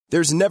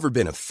There's never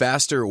been a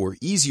faster or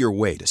easier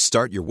way to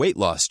start your weight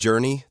loss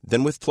journey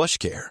than with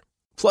PlushCare.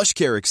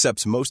 PlushCare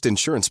accepts most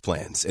insurance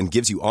plans and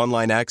gives you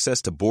online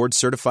access to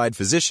board-certified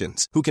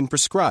physicians who can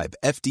prescribe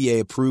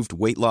FDA-approved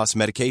weight loss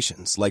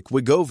medications like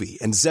Wegovy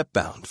and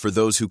Zepbound for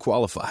those who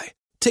qualify.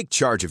 Take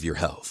charge of your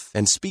health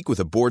and speak with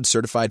a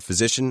board-certified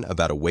physician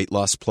about a weight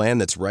loss plan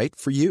that's right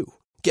for you.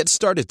 Get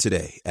started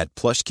today at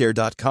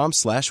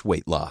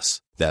plushcare.com/weight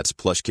loss. That's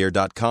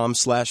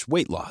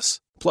plushcare.com/weight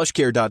loss.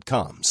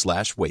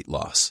 plushcare.com/weight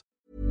loss.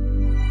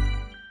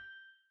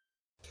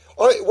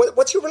 All right,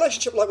 what's your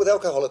relationship like with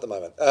alcohol at the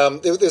moment?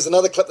 There's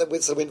another clip that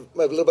went a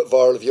little bit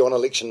viral of you on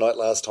election night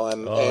last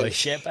time. Oh,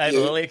 champagne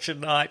on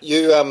election night.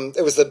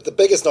 It was the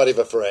biggest night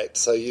ever for ACT,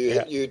 so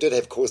you did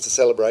have cause to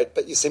celebrate,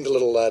 but you seemed a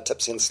little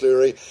tipsy and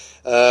slurry,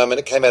 and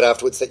it came out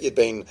afterwards that you'd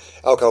been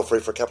alcohol-free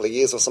for a couple of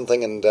years or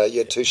something, and you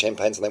had 2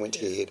 champagnes and they went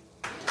to your head.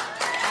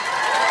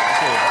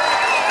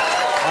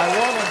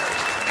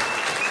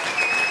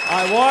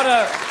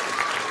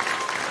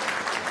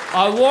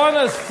 I want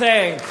to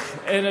thank,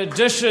 in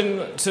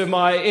addition to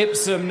my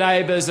Epsom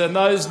neighbours and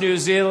those New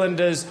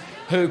Zealanders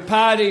who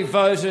party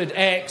voted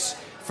ACT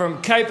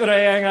from Cape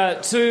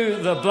Reinga to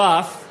the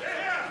Bluff,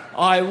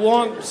 I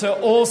want to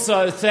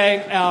also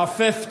thank our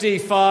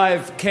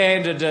 55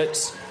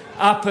 candidates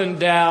up and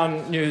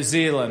down New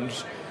Zealand.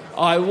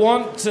 I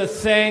want to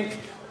thank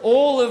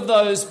all of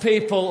those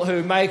people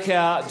who make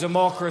our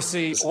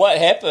democracy. What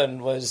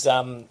happened was,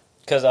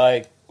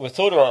 because we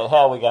thought about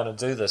how we're going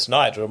to do this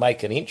night to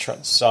make an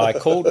entrance. So I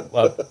called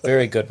a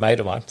very good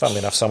mate of mine, funnily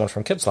enough, someone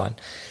from Kidsline,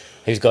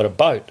 who's got a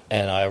boat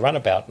and a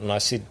runabout, and I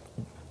said,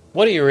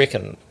 what do you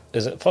reckon?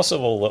 Is it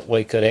possible that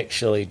we could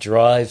actually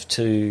drive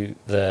to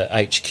the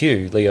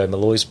HQ, Leo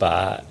Malloy's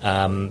bar,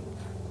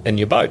 in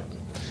your boat?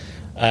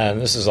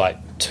 And this is like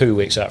 2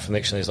 weeks out from the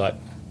election. He's like,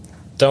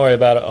 don't worry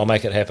about it, I'll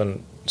make it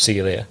happen, see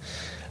you there.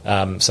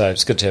 So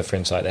it's good to have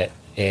friends like that.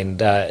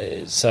 And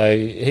so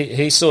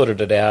he sorted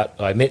it out.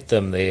 I met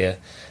them there,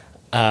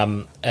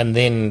 and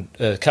then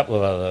a couple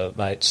of other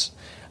mates,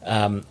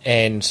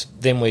 and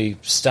then we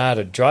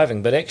started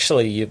driving. But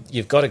actually,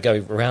 you've got to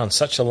go around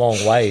such a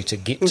long way to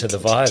get to the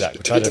viaduct,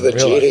 which I didn't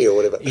realise. Jetty or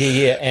whatever.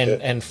 Yeah,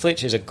 and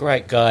Fletcher's a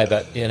great guy,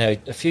 but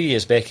a few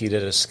years back he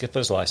did a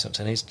skipper's licence,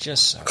 and he's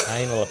just so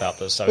anal about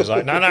this. So he's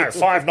like, no,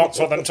 5 knots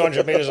within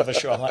 200 metres of the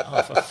shore. I'm like,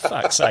 oh, for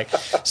fuck's sake!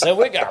 So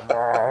we're going,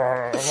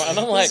 and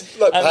I'm like,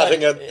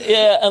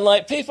 and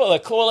like people are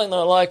calling, they're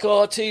like,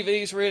 oh,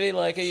 TV's ready,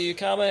 like, are you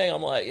coming?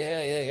 I'm like,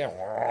 yeah.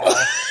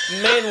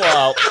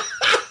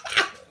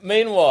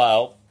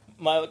 Meanwhile,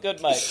 my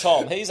good mate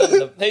Tom, he's in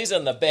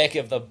the back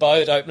of the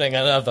boat opening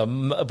another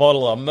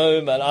bottle of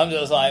Moom, and I'm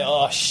just like,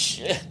 oh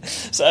shit.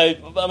 So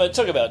it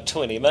took about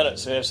 20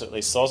 minutes. We were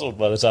absolutely sozzled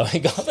by the time we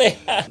got there.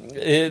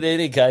 In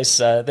any case,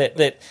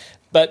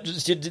 but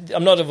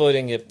I'm not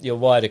avoiding your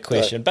wider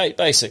question. No.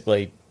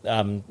 Basically,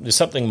 there's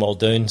something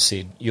Muldoon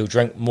said. You'll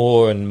drink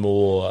more and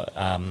more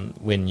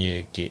when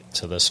you get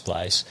to this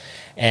place.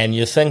 And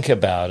you think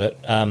about it,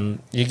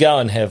 you go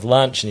and have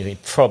lunch and you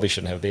think, probably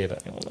shouldn't have a beer,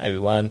 but maybe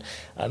one.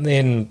 And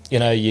then,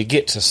 you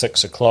get to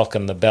 6 o'clock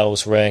and the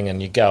bells ring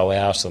and you go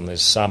out and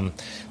there's some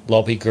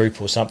lobby group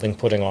or something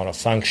putting on a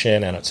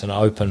function and it's an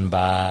open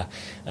bar.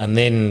 And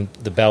then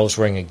the bells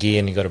ring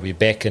again, you've got to be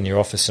back in your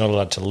office, you're not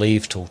allowed to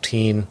leave till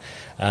 10.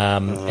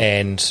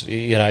 And,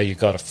 you've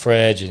got a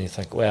fridge and you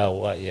think,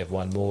 well, you have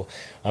one more.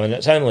 I mean,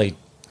 it's only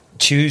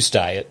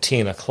Tuesday at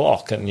 10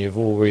 o'clock and you've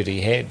already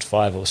had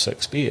 5 or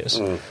 6 beers.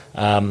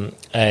 And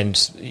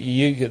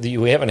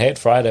we haven't had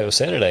Friday or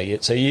Saturday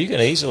yet, so you can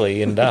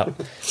easily end up,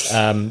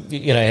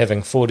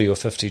 having 40 or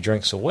 50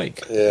 drinks a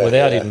week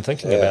without even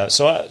thinking about it.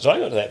 So I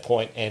got to that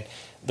point, and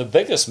the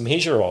biggest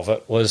measure of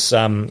it was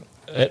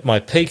at my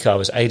peak I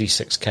was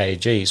 86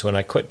 kgs. When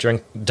I quit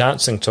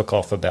dancing took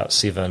off about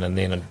 7, and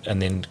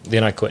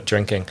then I quit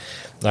drinking.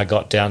 I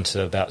got down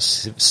to about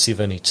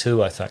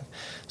 72, I think.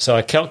 So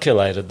I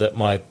calculated that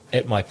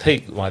at my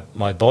peak,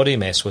 my body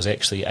mass was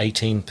actually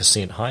 18%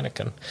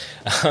 Heineken.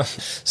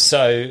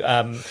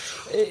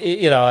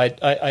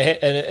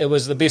 And it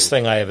was the best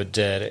thing I ever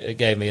did. It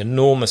gave me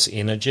enormous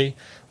energy,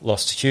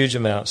 lost huge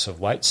amounts of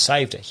weight,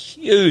 saved a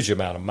huge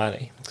amount of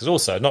money, because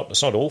also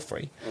it's not all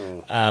free.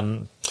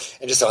 And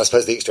just, I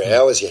suppose, the extra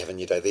hours you have in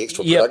your day, the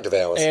extra productive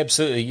hours.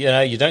 Absolutely.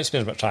 You don't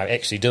spend as much time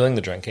actually doing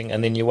the drinking,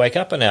 and then you wake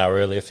up an hour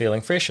earlier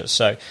feeling fresher.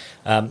 So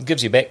it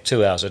gives you back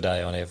 2 hours a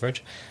day on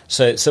average.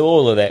 So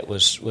all of that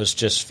was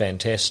just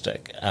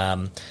fantastic.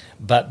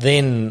 But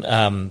then,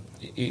 I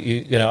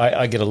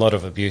get a lot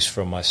of abuse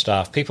from my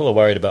staff. People are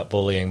worried about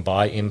bullying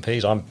by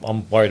MPs.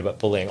 I'm worried about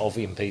bullying of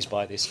MPs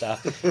by their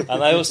staff.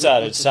 And they all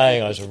started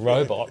saying I was a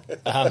robot.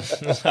 Oh,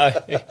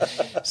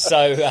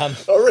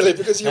 really?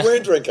 Because you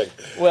weren't drinking?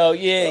 Well,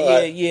 yeah.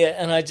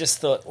 And I just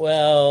thought,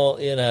 well,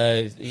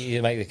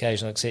 you make the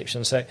occasional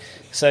exception. So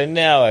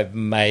now I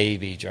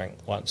maybe drink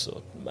once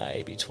or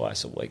maybe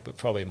twice a week, but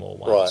probably more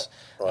once.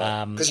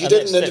 Right. Because you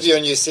did an interview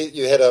and you said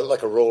you had a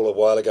rule a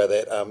while ago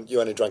that you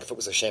only drank if it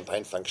was a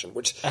champagne function,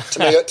 which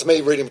to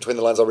me, reading between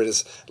the lines, I read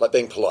as like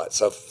being polite.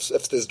 So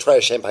if there's a tray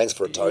of champagnes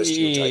for a toast,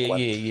 you'll take one.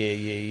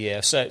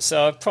 Yeah.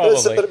 So I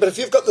probably. But if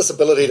you've got this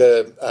ability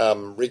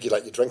to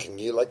regulate your drinking,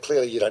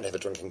 clearly you don't have a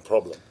drinking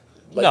problem.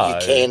 No, you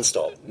can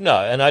stop. No,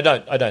 and I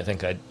don't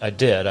think I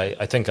did.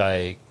 I think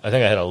I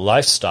had a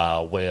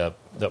lifestyle where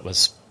that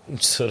was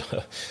sort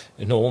of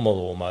normal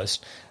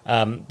almost,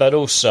 but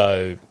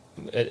also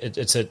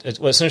it's an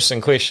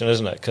interesting question,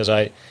 isn't it? Because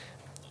I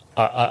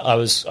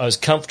was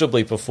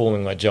comfortably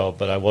performing my job,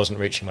 but I wasn't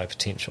reaching my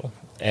potential,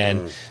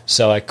 and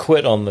so I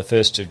quit on the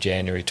 1st of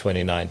January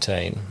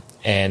 2019.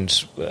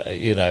 And,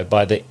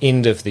 by the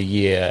end of the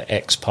year,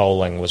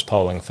 Polling was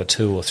polling for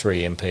 2 or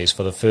 3 MPs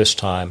for the first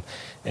time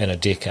in a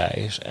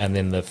decade. And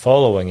then the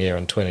following year,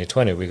 in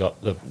 2020, we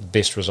got the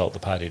best result the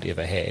party had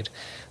ever had.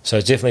 So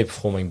it's definitely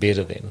performing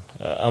better then.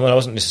 I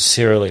wasn't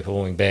necessarily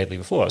performing badly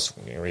before. I was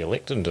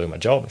re-elected and doing my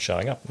job and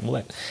showing up and all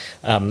that.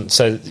 It's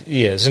an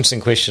interesting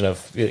question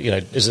of,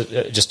 is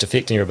it just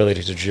affecting your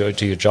ability to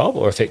do your job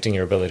or affecting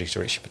your ability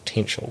to reach your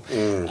potential?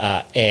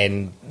 But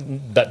then,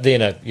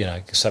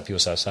 some people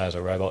say I was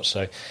a robot.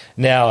 So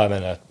now I'm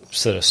in a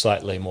sort of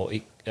slightly more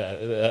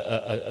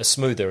a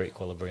smoother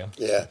equilibrium.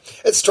 Yeah.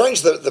 It's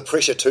strange the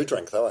pressure to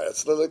drink, though.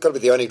 It's got to be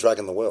the only drug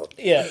in the world.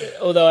 Yeah,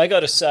 although I got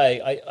to say,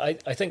 I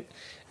think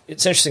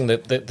it's interesting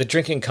that the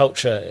drinking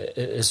culture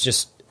is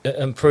just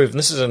improved. And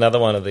this is another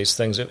one of these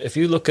things. If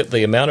you look at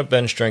the amount of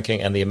binge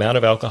drinking and the amount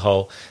of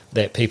alcohol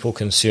that people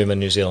consume in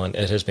New Zealand,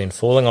 it has been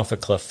falling off a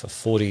cliff for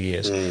 40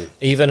 years.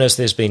 Even as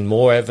there's been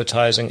more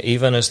advertising,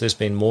 even as there's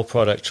been more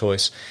product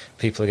choice,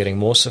 people are getting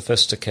more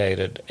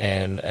sophisticated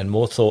and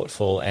more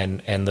thoughtful,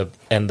 and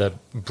the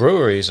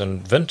breweries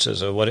and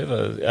vintners or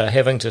whatever are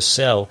having to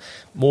sell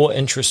more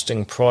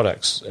interesting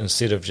products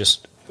instead of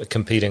just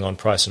competing on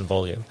price and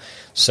volume.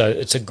 So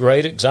it's a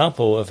great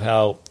example of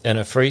how in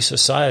a free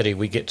society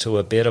we get to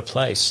a better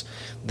place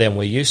than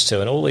we used to.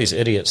 And all these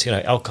idiots,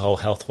 Alcohol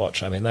Health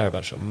Watch, they're a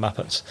bunch of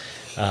muppets.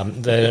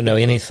 They don't know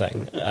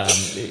anything.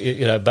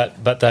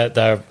 But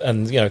they're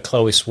and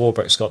Chloe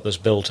Swarbrick's got this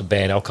bill to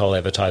ban alcohol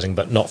advertising,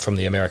 but not from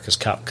the America's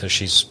Cup because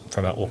she's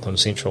from Auckland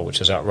Central,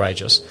 which is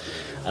outrageous.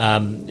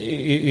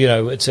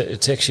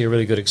 It's actually a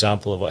really good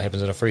example of what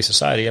happens in a free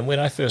society. And when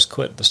I first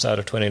quit at the start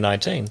of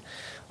 2019,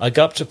 I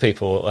go up to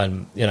people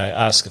and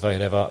ask if I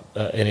could have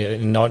any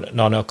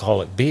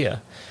non-alcoholic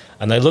beer,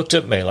 and they looked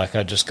at me like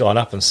I'd just gone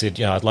up and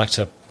said, I'd like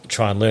to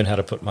try and learn how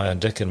to put my own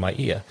dick in my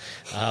ear.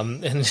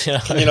 Can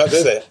you not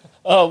do that?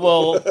 Oh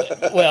well,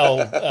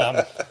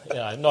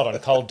 not on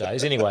cold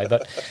days anyway.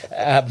 But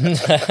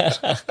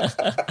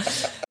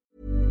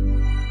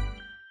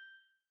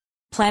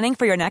planning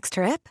for your next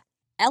trip?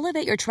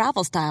 Elevate your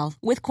travel style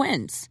with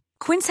Quince.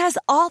 Quince has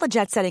all the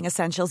jet-setting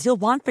essentials you'll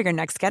want for your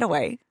next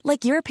getaway,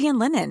 like European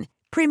linen,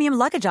 premium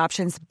luggage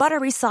options,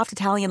 buttery soft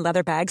Italian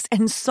leather bags,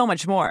 and so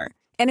much more.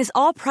 And is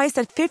all priced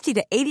at 50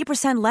 to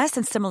 80% less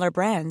than similar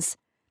brands.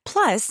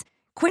 Plus,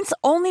 Quince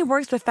only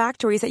works with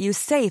factories that use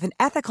safe and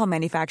ethical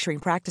manufacturing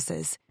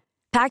practices.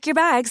 Pack your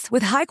bags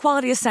with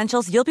high-quality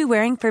essentials you'll be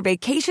wearing for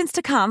vacations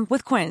to come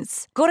with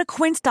Quince. Go to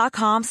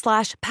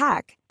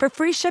quince.com/pack for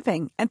free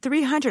shipping and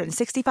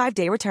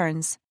 365-day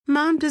returns.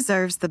 Mom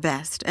deserves the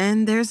best,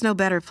 and there's no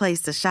better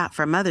place to shop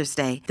for Mother's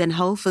Day than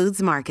Whole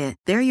Foods Market.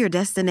 They're your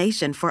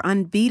destination for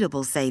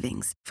unbeatable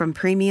savings, from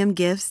premium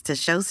gifts to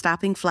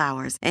show-stopping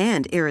flowers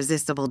and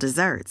irresistible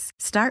desserts.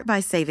 Start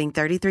by saving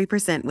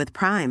 33% with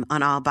Prime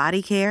on all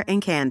body care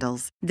and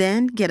candles.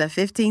 Then get a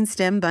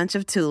 15-stem bunch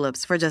of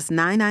tulips for just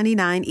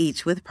 $9.99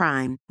 each with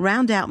Prime.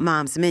 Round out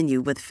Mom's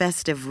menu with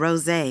festive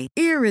rosé,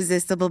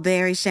 irresistible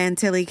berry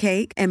chantilly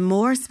cake, and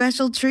more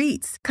special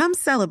treats. Come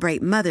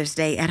celebrate Mother's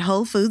Day at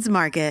Whole Foods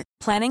Market.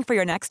 Planning for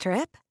your next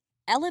trip?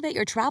 Elevate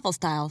your travel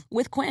style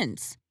with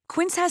Quince.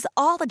 Quince has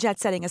all the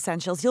jet-setting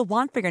essentials you'll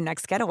want for your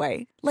next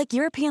getaway, like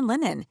European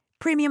linen,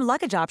 premium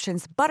luggage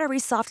options, buttery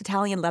soft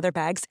Italian leather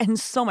bags, and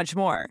so much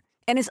more.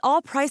 And is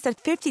all priced at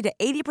 50 to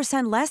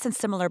 80% less than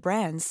similar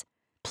brands.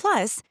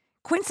 Plus,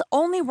 Quince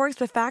only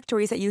works with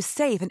factories that use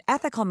safe and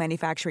ethical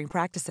manufacturing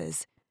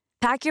practices.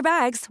 Pack your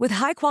bags with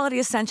high-quality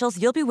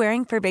essentials you'll be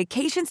wearing for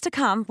vacations to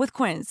come with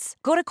Quince.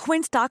 Go to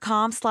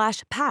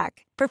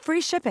quince.com/pack for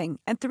free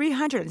shipping and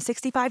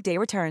 365-day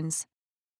returns.